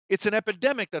it's an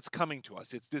epidemic that's coming to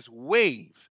us. It's this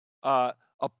wave, a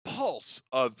pulse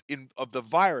of the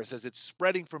virus as it's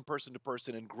spreading from person to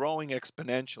person and growing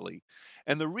exponentially.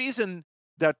 And the reason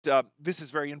that this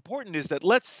is very important is that,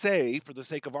 let's say, for the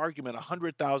sake of argument,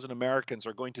 100,000 Americans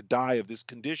are going to die of this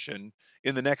condition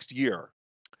in the next year.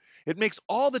 It makes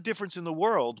all the difference in the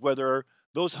world whether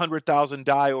those 100,000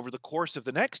 die over the course of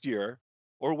the next year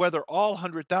or whether all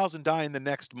 100,000 die in the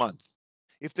next month.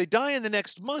 If they die in the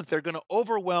next month, they're going to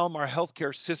overwhelm our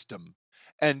healthcare system.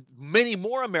 And many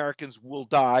more Americans will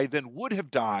die than would have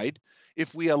died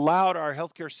if we allowed our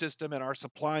healthcare system and our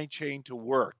supply chain to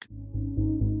work.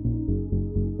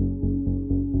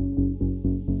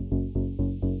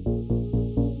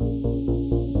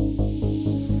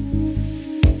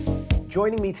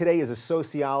 Joining me today is a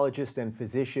sociologist and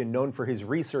physician known for his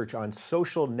research on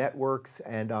social networks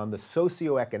and on the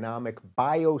socioeconomic,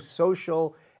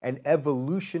 biosocial, and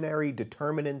evolutionary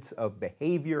determinants of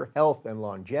behavior, health, and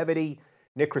longevity.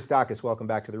 Nick Christakis, welcome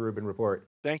back to the Rubin Report.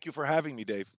 Thank you for having me,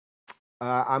 Dave.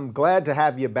 I'm glad to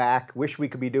have you back. Wish we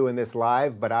could be doing this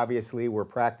live, but obviously we're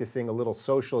practicing a little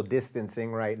social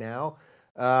distancing right now.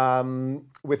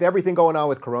 With everything going on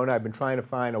with Corona, I've been trying to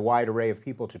find a wide array of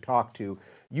people to talk to.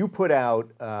 You put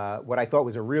out what I thought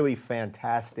was a really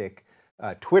fantastic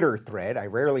Twitter thread. I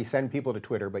rarely send people to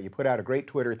Twitter, but you put out a great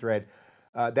Twitter thread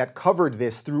that covered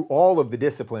this through all of the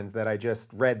disciplines that I just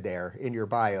read there in your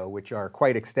bio, which are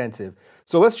quite extensive.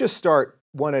 So let's just start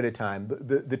one at a time.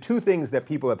 The two things that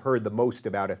people have heard the most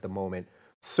about at the moment: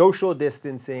 social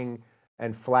distancing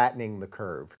and flattening the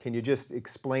curve. Can you just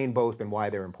explain both and why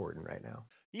they're important right now?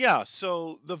 Yeah,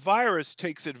 so the virus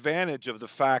takes advantage of the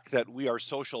fact that we are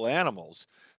social animals,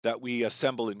 that we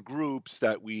assemble in groups,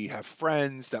 that we have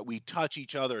friends, that we touch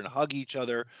each other and hug each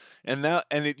other, and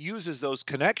it uses those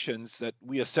connections that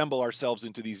we assemble ourselves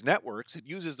into these networks. It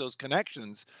uses those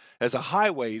connections as a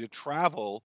highway to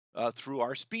travel through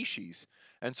our species.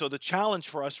 And so the challenge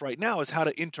for us right now is how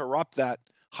to interrupt that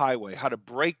highway, how to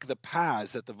break the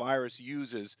paths that the virus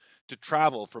uses to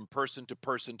travel from person to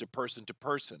person to person to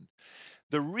person.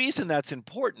 The reason that's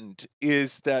important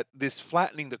is that this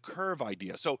flattening the curve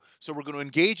idea. So we're going to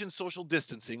engage in social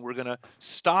distancing. We're going to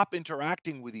stop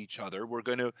interacting with each other. We're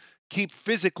going to keep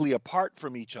physically apart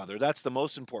from each other. That's the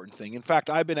most important thing. In fact,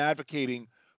 I've been advocating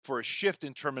for a shift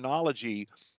in terminology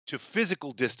to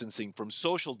physical distancing from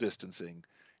social distancing.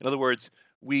 In other words,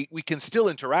 we can still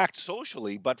interact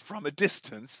socially, but from a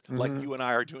distance, like you and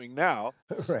I are doing now.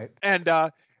 Right.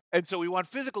 And so we want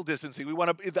physical distancing. We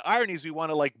want to. The irony is we want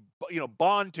to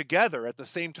bond together at the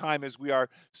same time as we are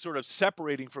sort of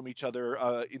separating from each other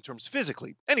in terms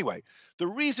physically. Anyway, the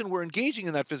reason we're engaging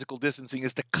in that physical distancing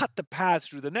is to cut the paths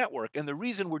through the network, and the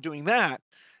reason we're doing that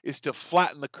is to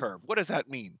flatten the curve. What does that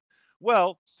mean?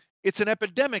 Well, it's an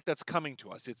epidemic that's coming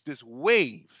to us. It's this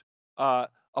wave.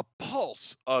 A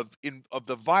pulse of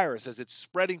the virus as it's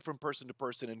spreading from person to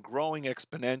person and growing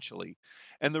exponentially.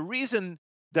 And the reason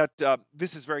that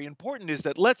this is very important is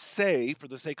that, let's say, for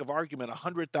the sake of argument,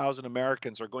 100,000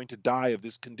 Americans are going to die of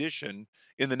this condition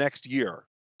in the next year.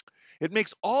 It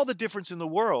makes all the difference in the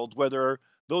world whether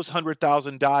those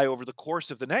 100,000 die over the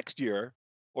course of the next year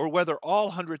or whether all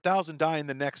 100,000 die in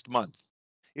the next month.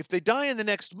 If they die in the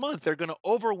next month, they're going to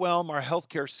overwhelm our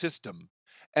healthcare system.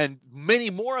 And many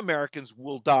more Americans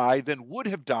will die than would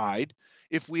have died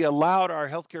if we allowed our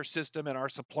healthcare system and our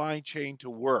supply chain to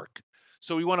work.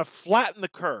 So we want to flatten the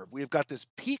curve. We've got this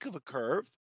peak of a curve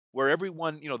where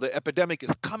everyone, the epidemic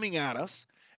is coming at us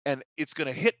and it's going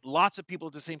to hit lots of people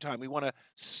at the same time. We want to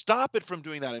stop it from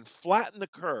doing that and flatten the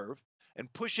curve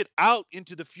and push it out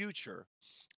into the future.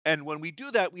 And when we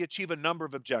do that, we achieve a number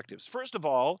of objectives. First of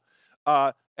all,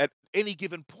 at any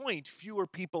given point, fewer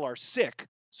people are sick,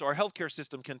 so our healthcare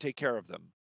system can take care of them.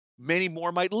 Many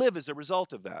more might live as a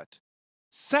result of that.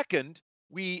 Second,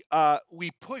 we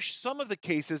push some of the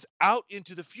cases out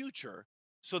into the future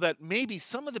so that maybe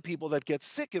some of the people that get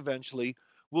sick eventually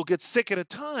will get sick at a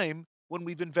time when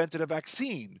we've invented a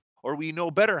vaccine or we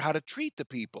know better how to treat the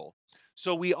people.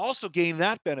 So we also gain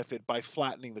that benefit by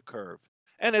flattening the curve.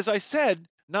 And as I said,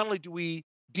 not only do we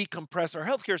decompress our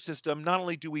healthcare system, not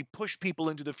only do we push people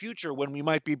into the future when we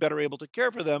might be better able to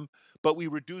care for them, but we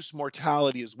reduce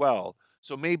mortality as well.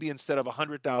 So maybe instead of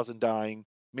 100,000 dying,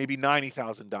 maybe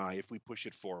 90,000 die if we push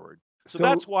it forward. So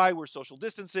that's why we're social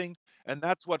distancing, and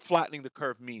that's what flattening the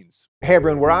curve means. Hey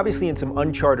everyone, we're obviously in some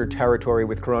uncharted territory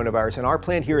with coronavirus, and our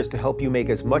plan here is to help you make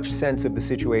as much sense of the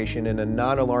situation in a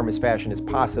non-alarmist fashion as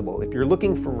possible. If you're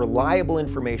looking for reliable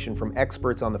information from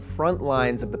experts on the front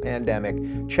lines of the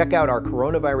pandemic, check out our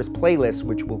coronavirus playlist,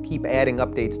 which we'll keep adding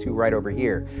updates to right over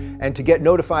here. And to get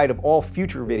notified of all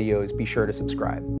future videos, be sure to subscribe.